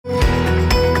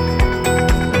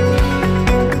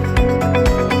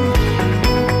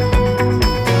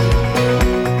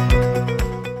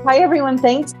Hi, everyone.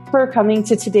 Thanks for coming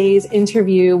to today's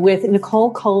interview with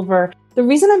Nicole Culver. The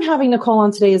reason I'm having Nicole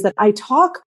on today is that I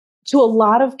talk to a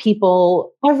lot of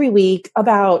people every week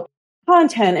about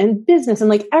content and business and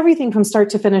like everything from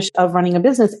start to finish of running a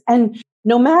business. And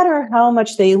no matter how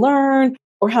much they learn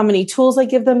or how many tools I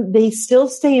give them, they still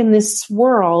stay in this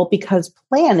swirl because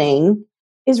planning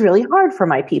is really hard for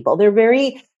my people. They're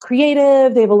very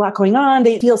creative. They have a lot going on.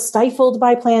 They feel stifled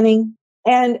by planning.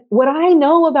 And what I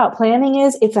know about planning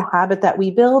is it's a habit that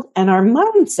we build and our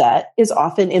mindset is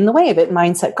often in the way of it,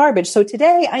 mindset garbage. So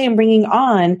today I am bringing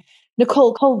on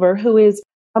Nicole Culver, who is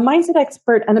a mindset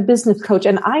expert and a business coach.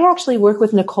 And I actually work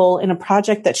with Nicole in a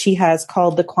project that she has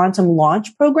called the Quantum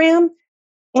Launch Program.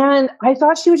 And I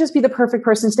thought she would just be the perfect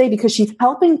person today because she's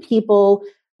helping people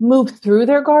move through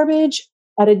their garbage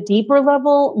at a deeper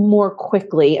level more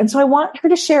quickly. And so I want her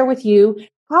to share with you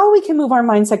how we can move our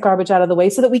mindset garbage out of the way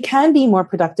so that we can be more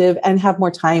productive and have more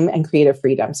time and creative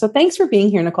freedom. So thanks for being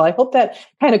here, Nicole. I hope that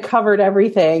kind of covered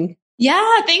everything.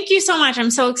 Yeah, thank you so much. I'm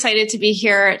so excited to be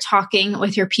here talking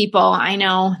with your people. I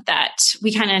know that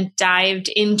we kind of dived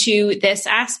into this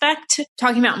aspect,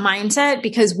 talking about mindset,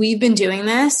 because we've been doing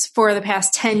this for the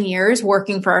past 10 years,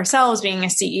 working for ourselves, being a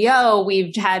CEO.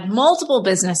 We've had multiple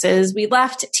businesses. We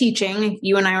left teaching.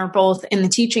 You and I were both in the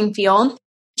teaching field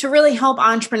to really help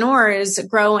entrepreneurs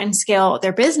grow and scale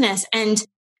their business. And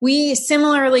we,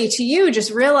 similarly to you, just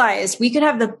realized we could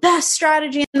have the best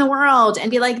strategy in the world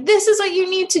and be like, this is what you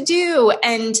need to do.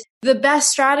 And the best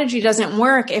strategy doesn't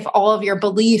work if all of your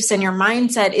beliefs and your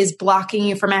mindset is blocking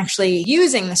you from actually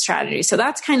using the strategy. So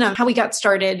that's kind of how we got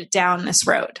started down this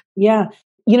road. Yeah.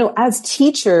 You know, as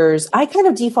teachers, I kind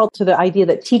of default to the idea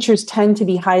that teachers tend to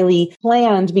be highly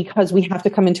planned because we have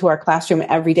to come into our classroom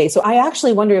every day. So I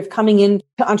actually wonder if coming into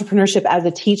entrepreneurship as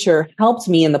a teacher helped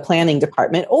me in the planning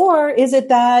department, or is it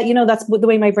that, you know, that's the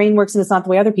way my brain works and it's not the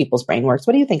way other people's brain works?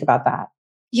 What do you think about that?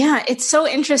 Yeah, it's so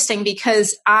interesting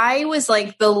because I was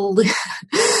like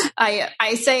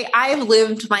I say I've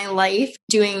lived my life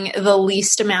doing the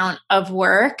least amount of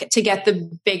work to get the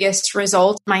biggest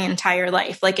results my entire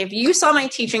life. Like if you saw my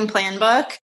teaching plan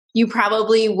book, you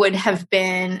probably would have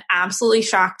been absolutely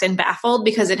shocked and baffled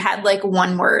because it had like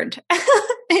one word.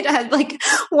 It had like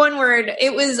one word.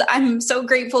 I'm so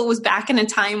grateful it was back in a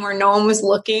time where no one was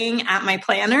looking at my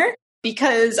planner,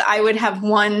 because I would have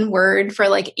one word for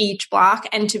like each block.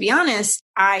 And to be honest,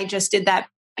 I just did that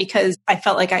because I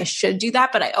felt like I should do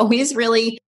that. But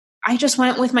I just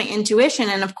went with my intuition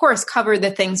and of course covered the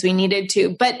things we needed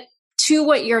to. But to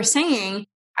what you're saying,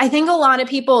 I think a lot of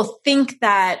people think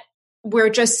that we're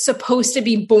just supposed to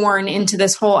be born into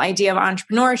this whole idea of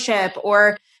entrepreneurship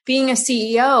or being a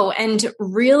CEO. And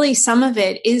really some of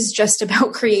it is just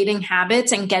about creating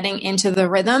habits and getting into the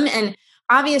rhythm. And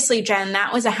obviously, Jen,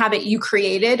 that was a habit you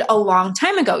created a long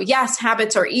time ago. Yes,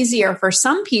 habits are easier for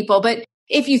some people, but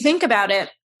if you think about it,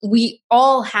 we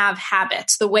all have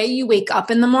habits. The way you wake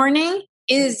up in the morning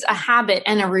is a habit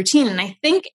and a routine. And I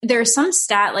think there's some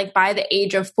stat like by the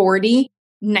age of 40,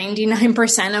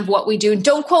 99% of what we do,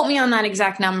 don't quote me on that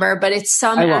exact number, but it's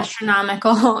some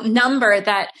astronomical number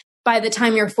that by the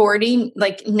time you're 40,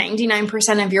 like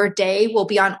 99% of your day will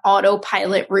be on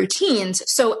autopilot routines.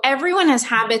 So everyone has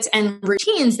habits and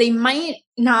routines. They might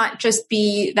not just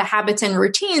be the habits and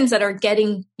routines that are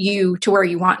getting you to where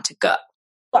you want to go.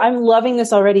 I'm loving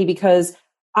this already because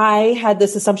I had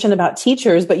this assumption about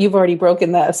teachers, but you've already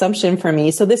broken that assumption for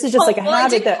me. So this is just habit I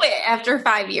did quit after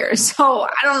 5 years. So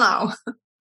I don't know.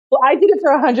 Well, I did it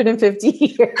for 150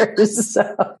 years.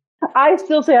 So I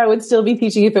still say I would still be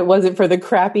teaching if it wasn't for the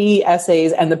crappy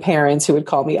essays and the parents who would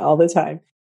call me all the time.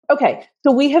 Okay.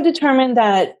 So we have determined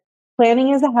that planning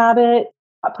is a habit.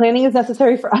 Planning is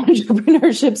necessary for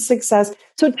entrepreneurship success.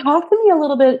 So talk to me a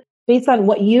little bit based on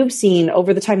what you've seen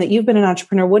over the time that you've been an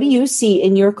entrepreneur. What do you see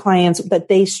in your clients that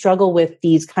they struggle with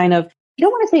these kind of, you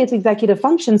don't want to say it's executive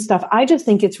function stuff. I just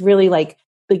think it's really like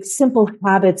simple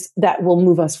habits that will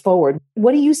move us forward.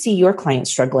 What do you see your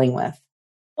clients struggling with?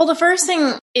 Well, the first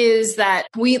thing is that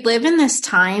we live in this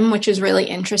time, which is really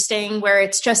interesting, where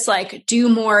it's just like, do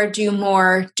more, do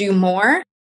more, do more.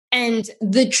 And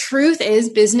the truth is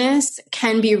business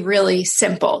can be really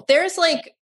simple. There's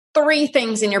like 3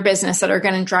 things in your business that are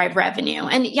going to drive revenue.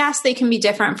 And yes, they can be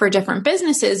different for different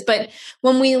businesses. But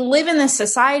when we live in this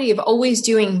society of always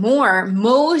doing more,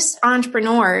 most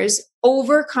entrepreneurs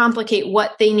overcomplicate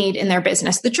what they need in their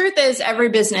business. The truth is every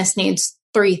business needs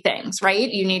 3 things, right?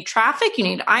 You need traffic, you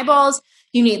need eyeballs,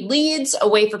 you need leads, a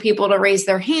way for people to raise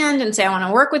their hand and say, I want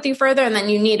to work with you further. And then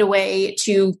you need a way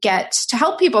to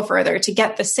help people further, to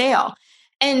get the sale.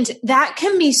 And that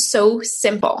can be so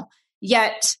simple.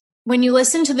 Yet when you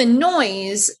listen to the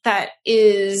noise that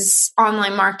is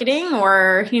online marketing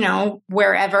or,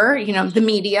 wherever, the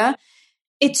media,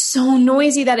 it's so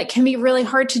noisy that it can be really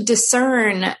hard to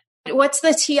discern what's the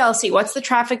TLC, what's the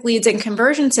traffic leads and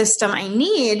conversion system I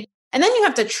need. And then you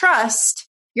have to trust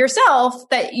yourself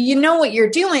that you know what you're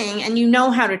doing and you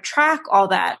know how to track all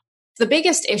that. The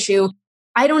biggest issue,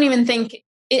 I don't even think,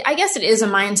 I guess it is a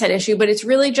mindset issue, but it's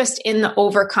really just in the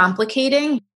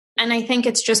overcomplicating. And I think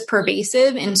it's just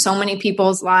pervasive in so many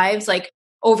people's lives, like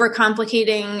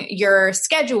overcomplicating your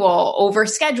schedule,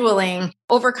 overscheduling,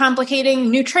 overcomplicating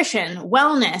nutrition,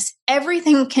 wellness.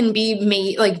 Everything can be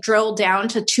made, like drilled down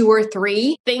to 2 or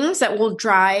 3 things that will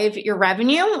drive your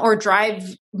revenue or drive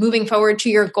moving forward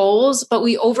to your goals. But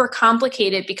we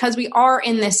overcomplicate it because we are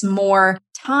in this more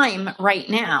time right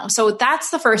now. So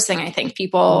that's the first thing I think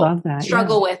people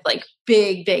struggle with, like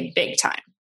big, big, big time.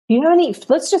 Do you have any,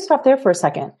 let's just stop there for a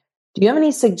second. Do you have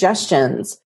any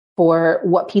suggestions for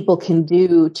what people can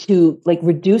do to like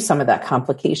reduce some of that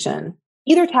complication,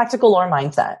 either tactical or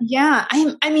mindset? Yeah.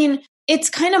 I mean, it's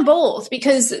kind of both,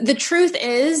 because the truth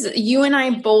is you and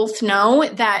I both know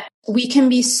that we can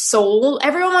be sold.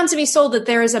 Everyone wants to be sold that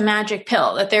there is a magic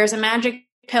pill, that there's a magic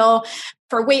pill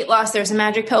for weight loss. There's a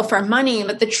magic pill for money.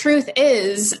 But the truth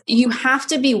is you have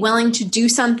to be willing to do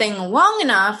something long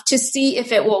enough to see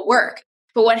if it will work.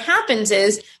 But what happens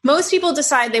is most people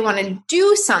decide they want to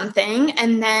do something,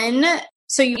 and then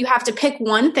so you have to pick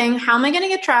one thing. How am I going to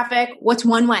get traffic? What's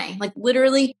one way? Like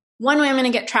literally one way I'm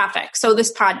going to get traffic. So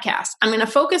this podcast, I'm going to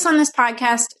focus on this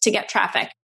podcast to get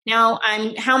traffic. Now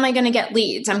how am I going to get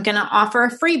leads? I'm going to offer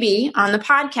a freebie on the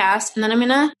podcast, and then I'm going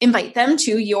to invite them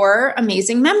to your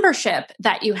amazing membership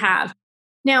that you have.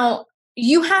 Now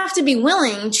you have to be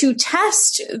willing to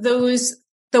test those,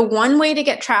 the one way to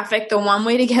get traffic, the one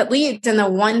way to get leads, and the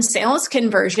one sales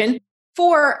conversion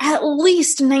for at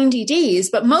least 90 days.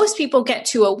 But most people get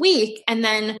to a week and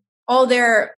then all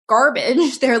their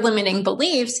garbage, their limiting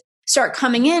beliefs start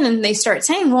coming in, and they start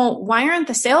saying, well, why aren't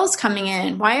the sales coming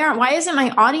in? Why isn't my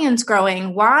audience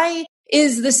growing? Why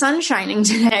is the sun shining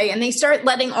today? And they start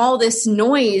letting all this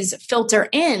noise filter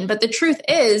in. But the truth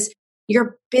is,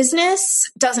 your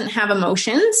business doesn't have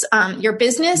emotions. Your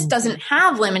business doesn't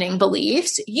have limiting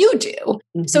beliefs. You do.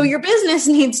 Mm-hmm. So your business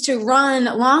needs to run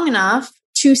long enough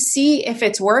to see if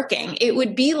it's working. It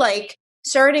would be like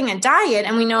starting a diet.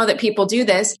 And we know that people do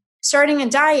this, starting a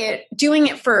diet, doing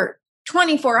it for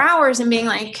 24 hours and being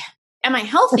like, am I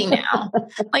healthy now?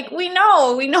 Like we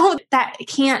know that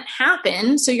can't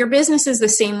happen. So your business is the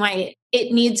same way.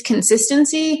 It needs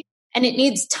consistency and it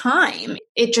needs time.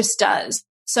 It just does.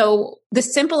 So the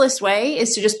simplest way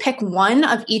is to just pick one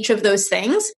of each of those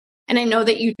things. And I know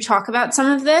that you talk about some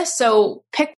of this. So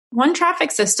pick one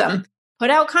traffic system, put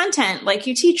out content like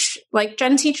you teach, like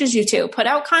Jen teaches you to, put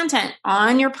out content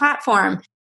on your platform,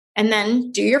 and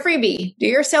then do your freebie, do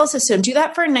your sales system, do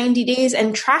that for 90 days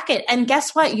and track it. And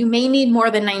guess what? You may need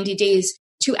more than 90 days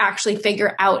to actually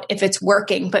figure out if it's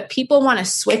working, but people want to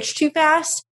switch too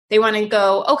fast. They want to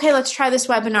go, okay, let's try this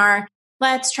webinar.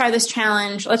 Let's try this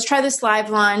challenge. Let's try this live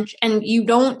launch. And you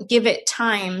don't give it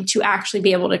time to actually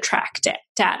be able to track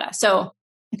data. So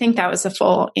I think that was the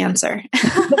full answer.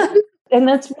 And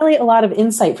that's really a lot of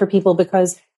insight for people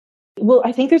because, well,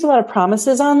 I think there's a lot of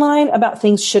promises online about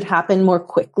things should happen more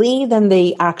quickly than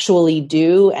they actually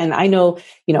do. And I know,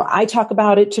 I talk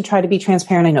about it to try to be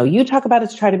transparent. I know you talk about it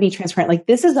to try to be transparent. Like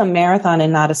this is a marathon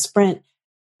and not a sprint.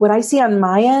 What I see on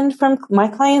my end from my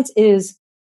clients is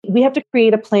we have to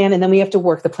create a plan and then we have to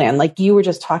work the plan. Like you were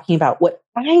just talking about, what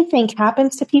I think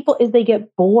happens to people is they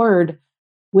get bored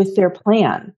with their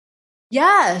plan.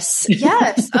 Yes.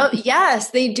 Oh,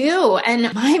 yes, they do.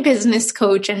 And my business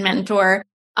coach and mentor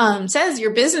says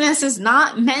your business is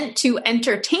not meant to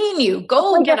entertain you.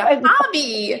 Go get a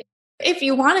hobby if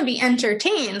you want to be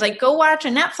entertained. Like go watch a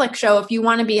Netflix show if you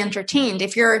want to be entertained.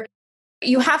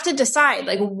 You have to decide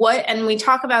like what, and we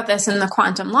talk about this in the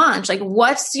Quantum Launch, like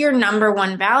what's your number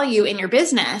one value in your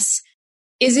business?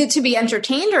 Is it to be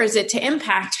entertained or is it to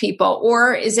impact people?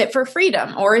 Or is it for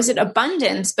freedom or is it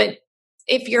abundance? But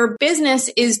if your business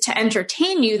is to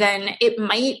entertain you, then it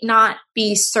might not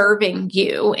be serving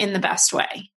you in the best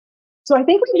way. So I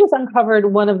think we just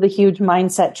uncovered one of the huge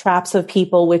mindset traps of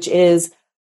people, which is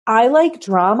I like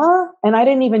drama and I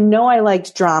didn't even know I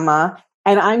liked drama.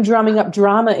 And I'm drumming up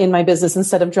drama in my business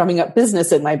instead of drumming up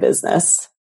business in my business.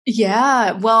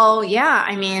 Yeah. Well, yeah.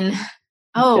 I mean,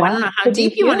 I don't know how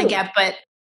deep you want to get, but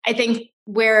I think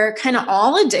we're kind of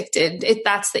all addicted.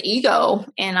 That's the ego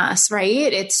in us,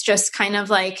 right? It's just kind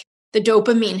of like the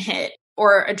dopamine hit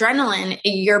or adrenaline.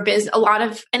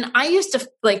 And I used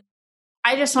to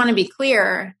I just want to be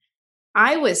clear.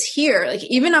 I was here, like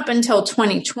even up until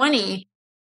 2020,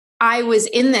 I was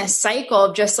in this cycle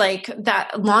of just like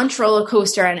that launch roller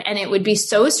coaster, and it would be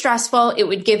so stressful. It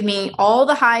would give me all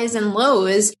the highs and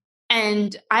lows.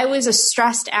 And I was a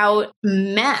stressed out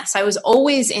mess. I was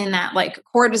always in that like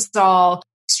cortisol,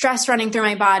 stress running through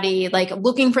my body, like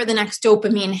looking for the next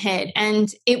dopamine hit. And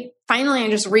it finally, I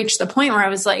just reached the point where I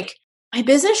was like, my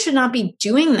business should not be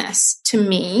doing this to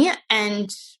me. And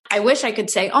I wish I could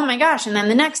say, oh my gosh. And then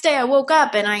the next day I woke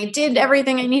up and I did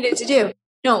everything I needed to do.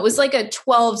 No, it was like a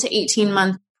 12 to 18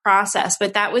 month process,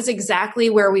 but that was exactly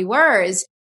where we were. Is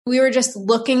we were just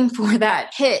looking for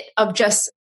that hit of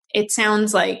just, it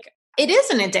sounds like it is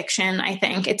an addiction. I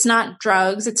think it's not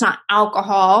drugs. It's not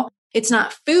alcohol. It's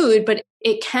not food, but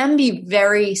it can be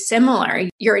very similar.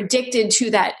 You're addicted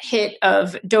to that hit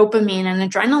of dopamine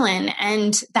and adrenaline.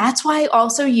 And that's why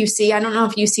also you see, I don't know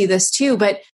if you see this too,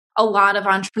 but a lot of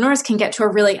entrepreneurs can get to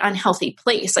a really unhealthy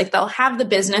place. Like they'll have the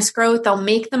business growth, they'll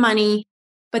make the money,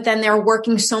 but then they're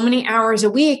working so many hours a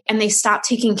week and they stop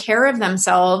taking care of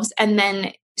themselves. And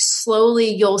then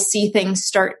slowly you'll see things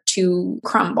start to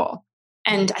crumble.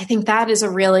 And I think that is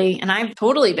and I've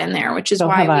totally been there, which is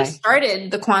why we started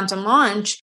the Quantum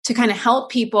Launch to kind of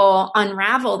help people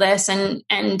unravel this. And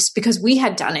because we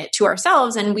had done it to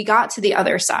ourselves and we got to the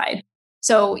other side.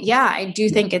 So yeah, I do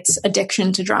think it's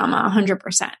addiction to drama,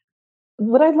 100%.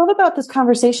 What I love about this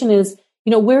conversation is,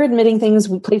 we're admitting things,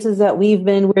 places that we've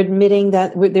been, we're admitting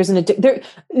that there's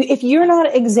if you're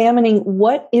not examining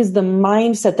what is the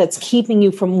mindset that's keeping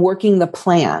you from working the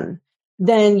plan,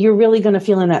 then you're really going to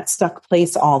feel in that stuck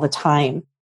place all the time.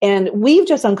 And we've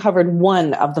just uncovered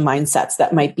one of the mindsets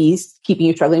that might be keeping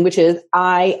you struggling, which is,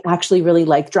 I actually really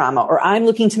like drama, or I'm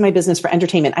looking to my business for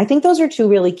entertainment. I think those are two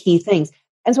really key things.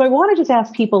 And so I want to just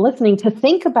ask people listening to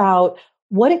think about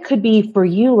what it could be for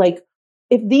you. Like,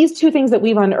 if these two things that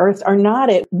we've unearthed are not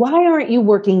it, why aren't you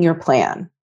working your plan?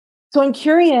 So I'm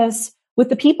curious, with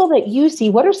the people that you see,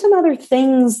 what are some other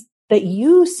things that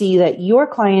you see that your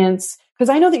clients, because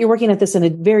I know that you're working at this in a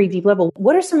very deep level,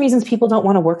 what are some reasons people don't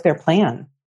want to work their plan?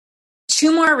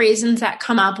 Two more reasons that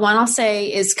come up. One I'll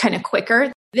say is kind of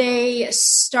quicker. They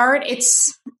start,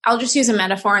 I'll just use a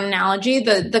metaphor and analogy.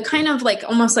 The kind of like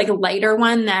almost like a lighter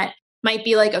one that might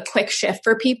be like a quick shift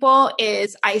for people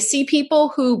is I see people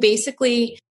who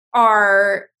basically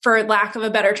are, for lack of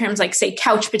a better terms, like say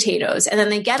couch potatoes. And then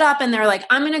they get up and they're like,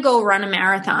 I'm going to go run a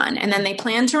marathon. And then they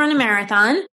plan to run a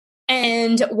marathon.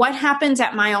 And what happens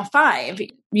at mile 5?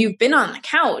 You've been on the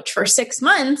couch for 6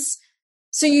 months.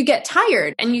 So you get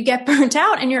tired and you get burnt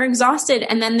out and you're exhausted.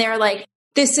 And then they're like,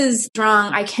 this is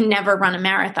wrong. I can never run a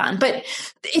marathon. But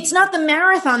it's not the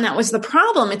marathon that was the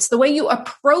problem. It's the way you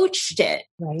approached it.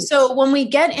 Right. So when we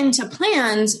get into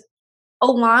plans, a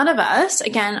lot of us,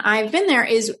 again, I've been there,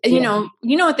 is, you know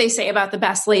what they say about the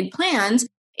best laid plans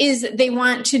is they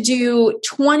want to do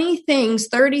 20 things,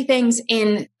 30 things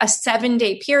in a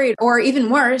 7-day period, or even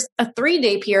worse, a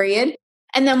 3-day period.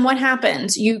 And then what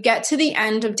happens? You get to the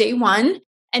end of day 1,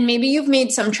 and maybe you've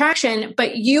made some traction,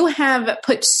 but you have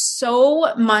put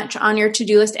so much on your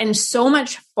to-do list and so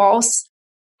much false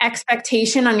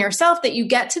expectation on yourself that you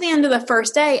get to the end of the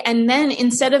first day. And then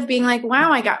instead of being like,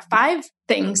 wow, I got 5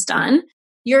 things done,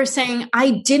 you're saying,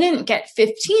 I didn't get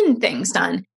 15 things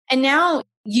done. And now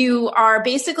you are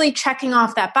basically checking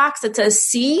off that box that says,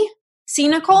 see,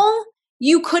 Nicole,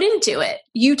 you couldn't do it.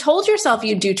 You told yourself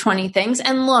you'd do 20 things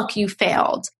and look, you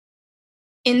failed.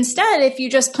 Instead, if you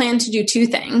just planned to do 2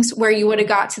 things where you would have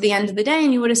got to the end of the day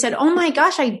and you would have said, oh my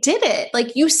gosh, I did it.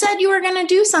 Like you said you were going to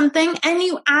do something and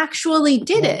you actually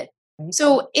did it.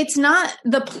 So it's not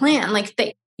the plan. Like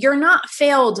you're not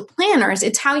failed planners.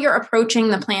 It's how you're approaching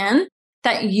the plan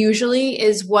that usually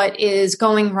is what is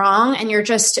going wrong. And you're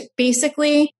just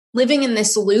basically living in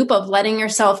this loop of letting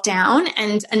yourself down.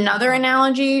 And another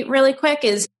analogy really quick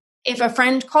is if a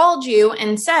friend called you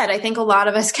and said, I think a lot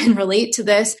of us can relate to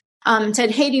this, said,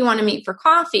 hey, do you want to meet for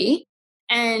coffee?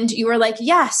 And you were like,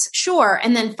 yes, sure.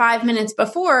 And then 5 minutes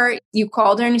before you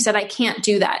called her and you said, I can't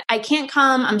do that. I can't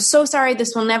come. I'm so sorry.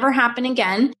 This will never happen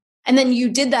again. And then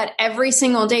you did that every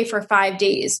single day for 5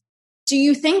 days. Do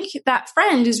you think that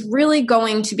friend is really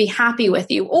going to be happy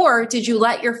with you? Or did you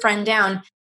let your friend down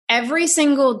every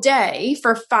single day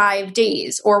for 5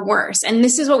 days or worse? And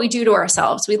this is what we do to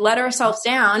ourselves. We let ourselves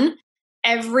down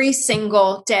every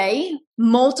single day,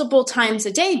 multiple times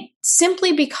a day,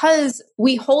 simply because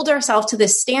we hold ourselves to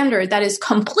this standard that is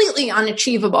completely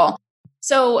unachievable.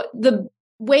 So the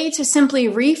way to simply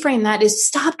reframe that is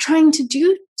stop trying to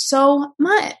do so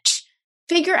much.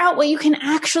 Figure out what you can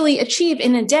actually achieve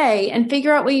in a day and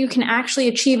figure out what you can actually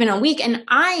achieve in a week. And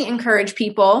I encourage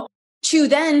people to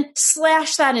then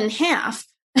slash that in half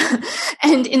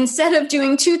And instead of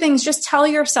doing two things, just tell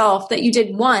yourself that you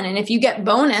did one. And if you get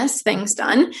bonus things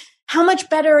done, how much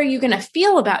better are you going to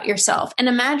feel about yourself? And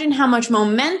imagine how much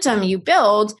momentum you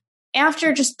build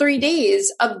after just 3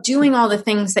 days of doing all the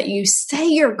things that you say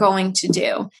you're going to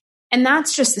do. And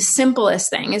that's just the simplest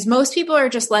thing, is most people are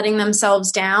just letting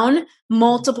themselves down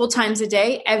multiple times a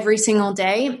day, every single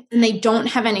day, and they don't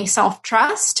have any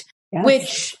self-trust,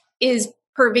 which is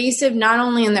pervasive not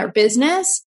only in their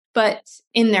business, but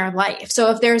in their life.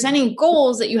 So if there's any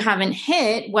goals that you haven't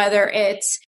hit, whether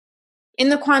it's in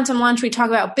the Quantum Launch, we talk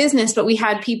about business, but we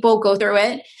had people go through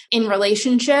it in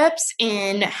relationships,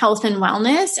 in health and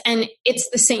wellness, and it's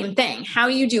the same thing. How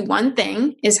you do one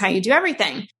thing is how you do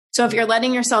everything. So if you're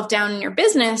letting yourself down in your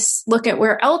business, look at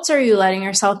where else are you letting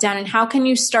yourself down, and how can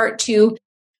you start to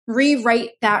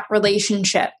rewrite that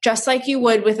relationship just like you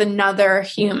would with another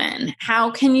human?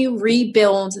 How can you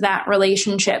rebuild that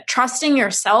relationship? Trusting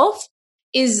yourself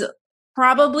is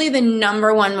probably the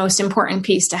number one most important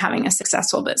piece to having a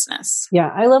successful business.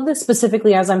 Yeah, I love this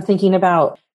specifically as I'm thinking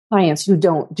about clients who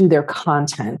don't do their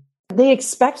content. They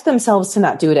expect themselves to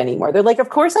not do it anymore. They're like, of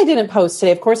course I didn't post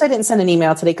today. Of course I didn't send an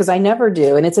email today, because I never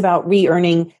do. And it's about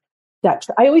re-earning that.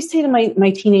 I always say to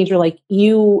my teenager, like,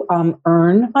 you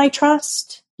earn my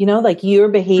trust. You know, like, your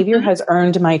behavior has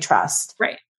earned my trust.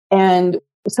 Right. And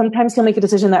sometimes he'll make a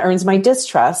decision that earns my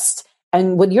distrust.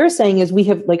 And what you're saying is we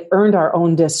have like earned our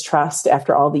own distrust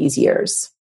after all these years.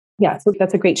 Yeah, so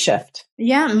that's a great shift.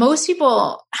 Yeah, most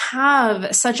people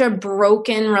have such a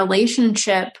broken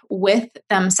relationship with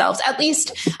themselves. At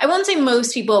least, I won't say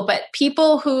most people, but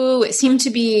people who seem to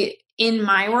be in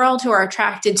my world who are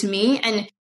attracted to me. And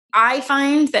I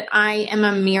find that I am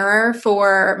a mirror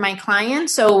for my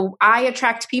clients. So I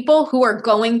attract people who are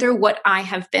going through what I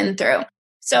have been through.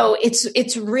 So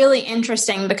it's really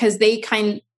interesting because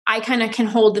I kind of can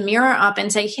hold the mirror up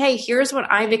and say, hey, here's what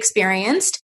I've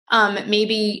experienced.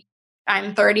 Maybe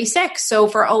I'm 36. So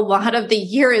for a lot of the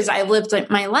years I lived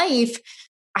my life,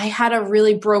 I had a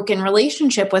really broken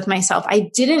relationship with myself.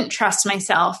 I didn't trust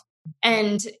myself.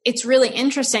 And it's really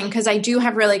interesting because I do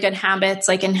have really good habits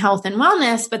like in health and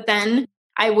wellness, but then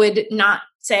I would not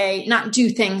do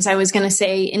things I was going to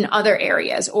say in other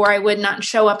areas, or I would not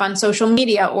show up on social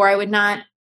media, or I would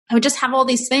just have all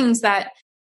these things that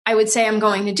I would say I'm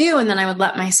going to do, and then I would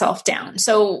let myself down.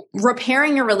 So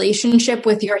repairing your relationship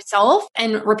with yourself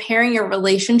and repairing your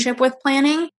relationship with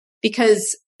planning,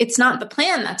 because it's not the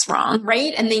plan that's wrong,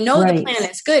 right? And they know the plan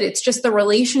is good. It's just the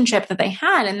relationship that they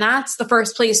had. And that's the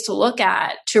first place to look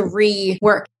at to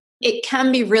rework. It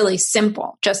can be really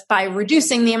simple just by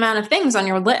reducing the amount of things on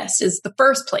your list is the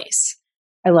first place.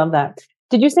 I love that.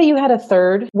 Did you say you had a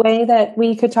third way that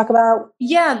we could talk about?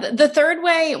 Yeah, the third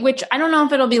way, which I don't know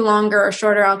if it'll be longer or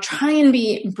shorter. I'll try and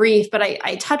be brief, but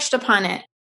I touched upon it.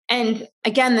 And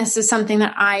again, this is something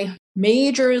that I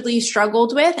majorly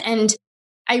struggled with. And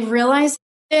I realized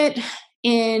it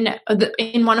in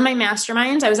one of my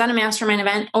masterminds. I was at a mastermind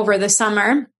event over the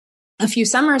summer, a few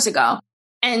summers ago.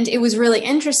 And it was really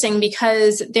interesting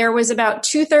because there was about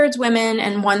 2/3 women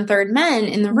and 1/3 men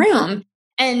in the room.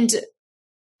 And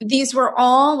these were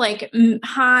all like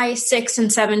high 6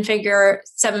 and 7 figure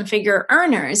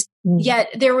earners.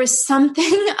 Yet there was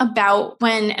something about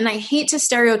and I hate to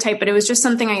stereotype, but it was just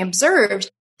something I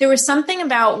observed. There was something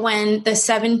about when the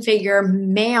 7-figure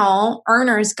male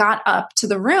earners got up to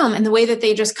the room and the way that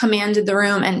they just commanded the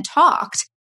room and talked.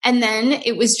 And then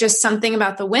it was just something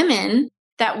about the women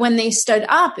that when they stood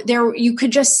up there, you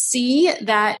could just see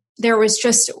that there was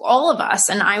just all of us.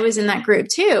 And I was in that group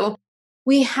too.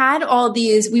 We had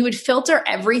we would filter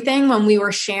everything when we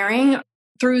were sharing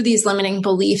through these limiting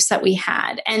beliefs that we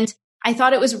had. And I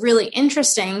thought it was really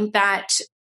interesting that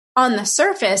on the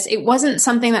surface, it wasn't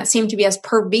something that seemed to be as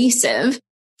pervasive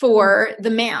for the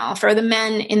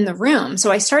men in the room. So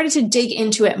I started to dig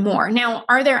into it more. Now,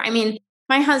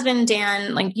 my husband,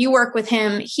 Dan, like you work with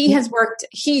him,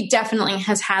 he definitely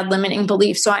has had limiting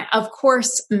beliefs. So of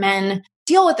course, men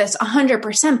deal with this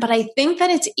 100%, but I think that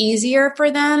it's easier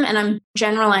for them, and I'm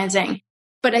generalizing,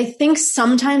 but I think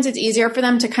sometimes it's easier for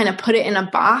them to kind of put it in a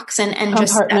box and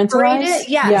just separate it.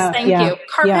 Yes, thank you.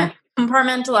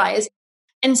 Compartmentalize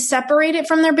and separate it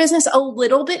from their business a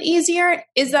little bit easier.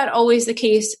 Is that always the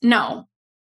case? No,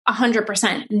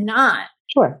 100% not.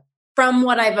 Sure. From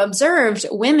what I've observed,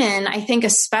 women, I think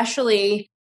especially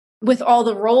with all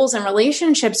the roles and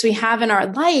relationships we have in our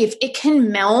life, it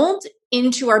can meld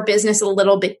into our business a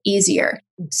little bit easier.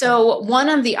 So one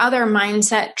of the other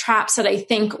mindset traps that I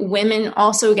think women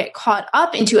also get caught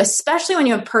up into, especially when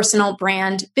you have personal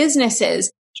brand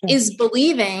businesses, is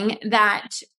believing that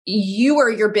you are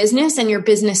your business and your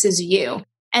business is you.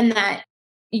 And that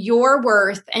your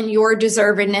worth and your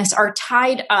deservedness are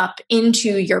tied up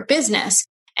into your business.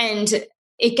 And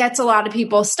it gets a lot of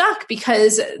people stuck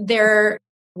because their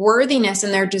worthiness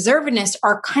and their deservedness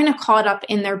are kind of caught up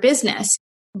in their business.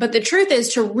 But the truth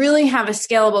is, to really have a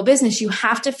scalable business, you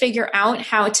have to figure out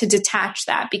how to detach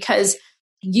that, because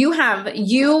I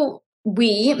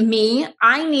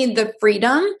need the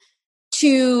freedom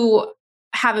to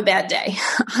have a bad day.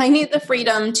 I need the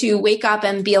freedom to wake up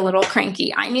and be a little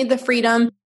cranky. I need the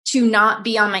freedom to not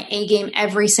be on my A game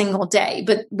every single day.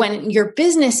 But when your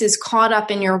business is caught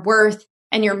up in your worth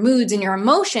and your moods and your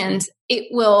emotions, it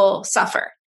will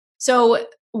suffer. So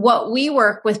what we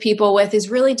work with people with is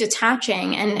really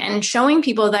detaching and showing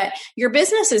people that your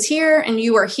business is here and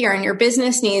you are here, and your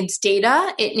business needs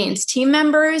data. It needs team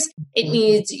members. It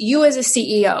needs you as a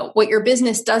CEO. What your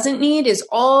business doesn't need is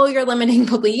all your limiting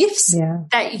beliefs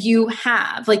that you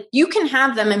have. Like, you can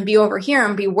have them and be over here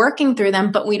and be working through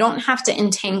them, but we don't have to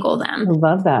entangle them. I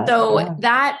love that. So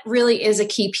that really is a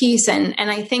key piece. And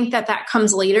I think that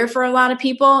comes later for a lot of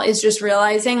people, is just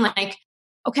realizing, like,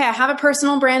 okay, I have a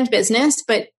personal brand business,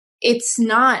 but it's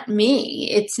not me.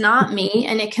 It's not me,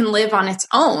 and it can live on its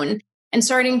own. And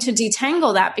starting to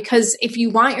detangle that, because if you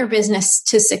want your business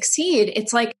to succeed,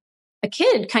 it's like a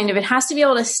kid kind of. It has to be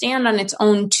able to stand on its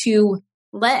own two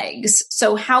legs.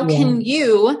 So how can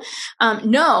you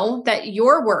know that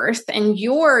your worth and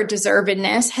your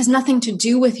deservedness has nothing to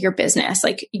do with your business?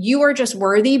 Like, you are just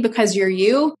worthy because you're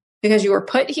you, because you were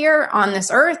put here on this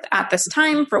earth at this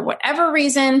time for whatever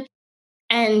reason.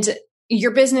 And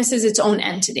your business is its own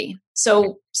entity.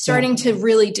 So starting to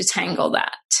really detangle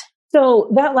that.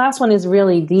 So that last one is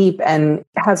really deep and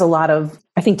has a lot of,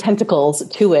 I think, tentacles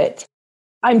to it.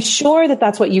 I'm sure that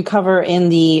that's what you cover in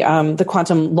the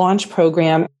Quantum Launch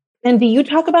program. And do you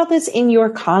talk about this in your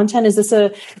content? Is this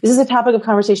a topic of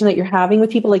conversation that you're having with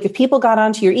people? Like, if people got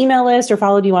onto your email list or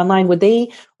followed you online, would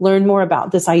they learn more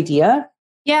about this idea?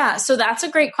 Yeah, so that's a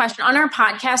great question. On our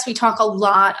podcast, we talk a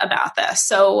lot about this.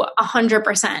 So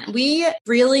 100%. We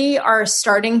really are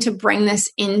starting to bring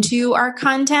this into our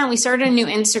content. We started a new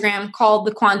Instagram called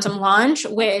The Quantum Launch,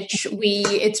 which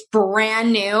it's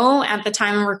brand new at the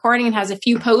time of recording. It has a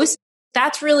few posts.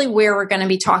 That's really where we're going to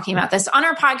be talking about this. On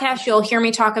our podcast, you'll hear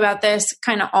me talk about this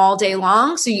kind of all day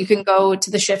long. So you can go to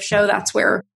the Shift Show. That's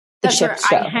where I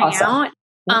hang out.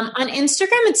 On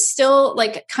Instagram, it's still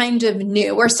like kind of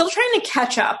new. We're still trying to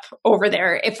catch up over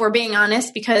there, if we're being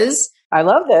honest, because I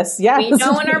love this. Yeah. We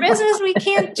know in our business, we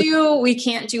can't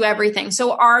do everything.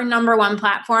 So our number one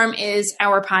platform is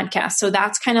our podcast. So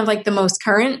that's kind of like the most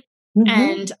current.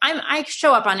 And I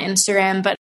show up on Instagram,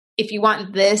 but if you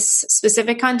want this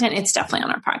specific content, it's definitely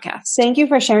on our podcast. Thank you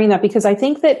for sharing that, because I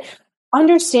think that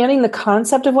understanding the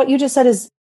concept of what you just said is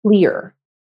clear.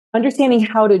 Understanding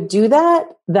how to do that,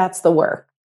 that's the work.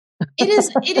 It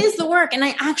is the work. And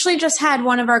I actually just had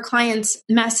one of our clients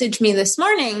message me this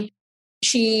morning.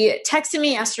 She texted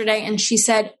me yesterday and she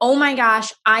said, "Oh my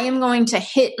gosh, I am going to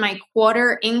hit my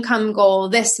quarter income goal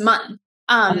this month."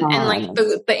 And like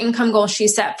the income goal she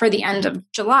set for the end of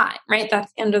July, right?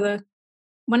 That's the end of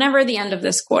whenever the end of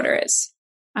this quarter is.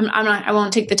 I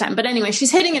won't take the time. But anyway,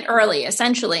 she's hitting it early,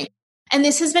 essentially. And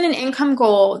this has been an income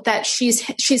goal that she's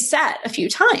set a few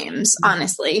times,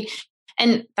 honestly.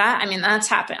 And that's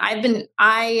happened.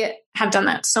 I have done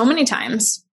that so many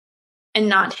times and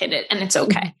not hit it, and it's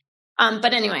okay.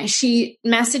 But anyway, she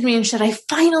messaged me and said, "I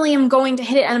finally am going to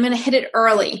hit it, and I'm going to hit it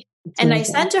early." And I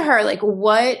said to her, like,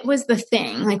 what was the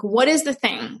thing? Like, what is the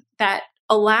thing that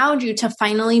allowed you to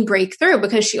finally break through?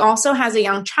 Because she also has a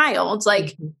young child.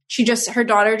 Like, her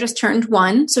daughter just turned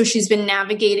 1. So she's been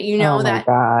navigating,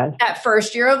 that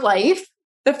first year of life.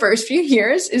 The first few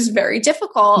years is very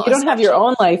difficult. You don't have your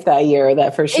own life that year,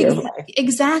 that first year of life.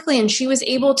 Exactly. And she was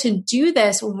able to do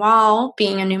this while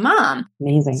being a new mom.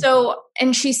 Amazing. So,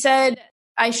 and she said,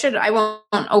 I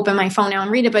won't open my phone now and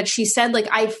read it, but she said, like,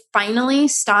 I finally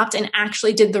stopped and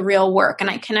actually did the real work. And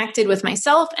I connected with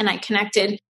myself and I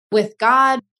connected with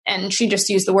God. And she just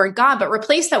used the word God, but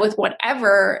replace that with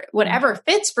whatever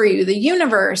fits for you, the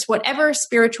universe, whatever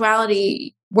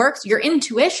spirituality works, your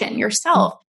intuition,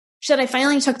 yourself. She said, I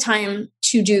finally took time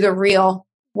to do the real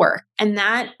work. And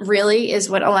that really is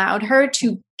what allowed her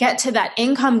to get to that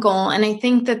income goal. And I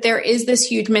think that there is this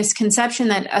huge misconception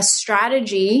that a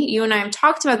strategy, you and I have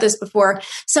talked about this before,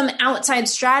 some outside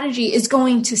strategy is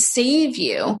going to save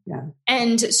you. Yeah.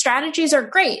 And strategies are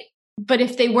great. But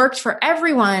if they worked for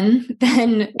everyone,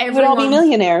 then everyone would all be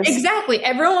millionaires. Exactly.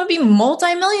 Everyone would be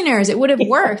multimillionaires. It would have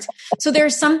worked. So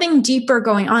there's something deeper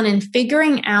going on, and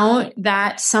figuring out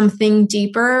that something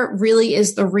deeper really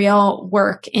is the real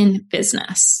work in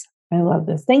business. I love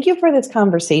this. Thank you for this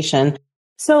conversation.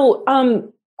 So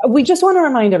we just want to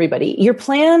remind everybody, your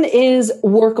plan is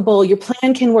workable. Your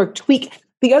plan can work. Tweak.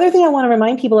 The other thing I want to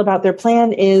remind people about their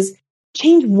plan is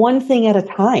change one thing at a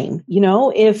time.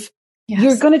 If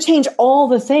you're going to change all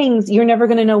the things, you're never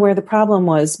going to know where the problem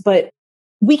was. But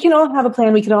we can all have a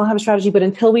plan. We can all have a strategy. But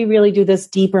until we really do this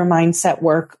deeper mindset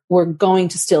work, we're going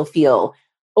to still feel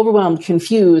overwhelmed,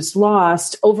 confused,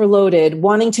 lost, overloaded,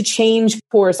 wanting to change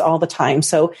course all the time.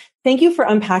 So thank you for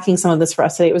unpacking some of this for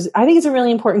us today. I think it's a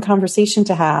really important conversation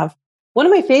to have. One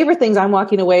of my favorite things I'm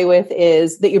walking away with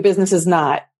is that your business is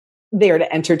not there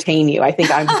to entertain you. I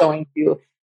think I'm going to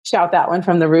shout that one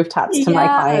from the rooftops to my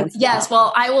clients. Yes.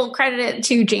 Well, I will credit it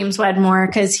to James Wedmore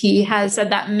because he has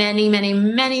said that many, many,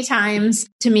 many times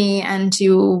to me and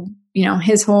to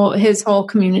his whole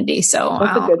community. So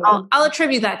I'll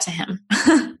attribute that to him.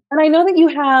 And I know that you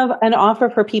have an offer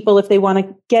for people if they want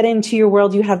to get into your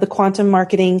world. You have the Quantum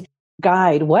Marketing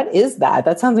Guide. What is that?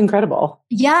 That sounds incredible.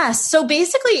 Yes. So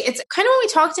basically, it's kind of what we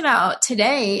talked about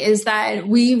today is that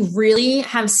we really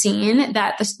have seen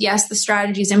that the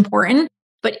strategy is important,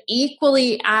 but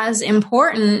equally as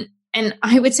important, and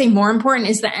I would say more important,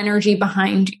 is the energy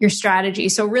behind your strategy.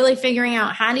 So really figuring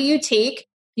out how do you take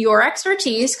your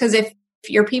expertise, because if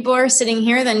your people are sitting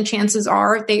here, then chances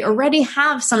are they already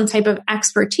have some type of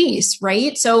expertise,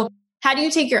 right? So how do you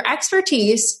take your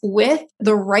expertise with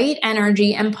the right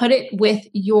energy and put it with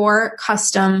your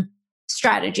custom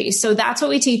strategy? So that's what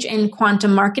we teach in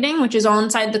Quantum Marketing, which is all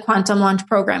inside the Quantum Launch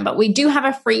program. But we do have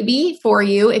a freebie for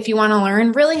you if you want to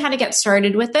learn really how to get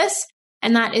started with this.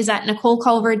 And that is at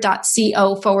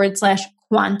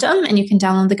NicoleCulver.co/quantum. And you can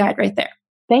download the guide right there.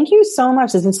 Thank you so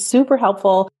much. This is super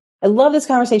helpful. I love this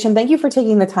conversation. Thank you for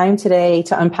taking the time today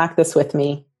to unpack this with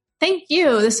me. Thank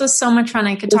you. This was so much fun.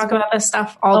 I could talk about this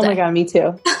stuff all day. Oh my God, me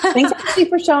too. Thanks everybody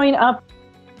for showing up.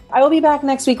 I will be back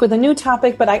next week with a new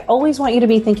topic, but I always want you to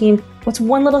be thinking, what's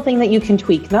one little thing that you can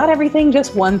tweak? Not everything,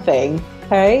 just one thing.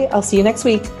 Okay, I'll see you next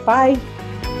week. Bye.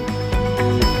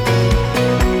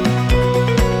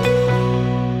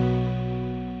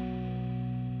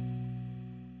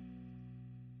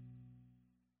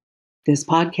 This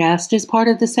podcast is part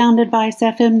of the Sound Advice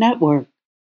FM network.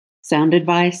 Sound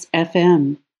Advice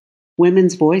FM.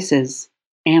 Women's voices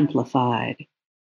amplified.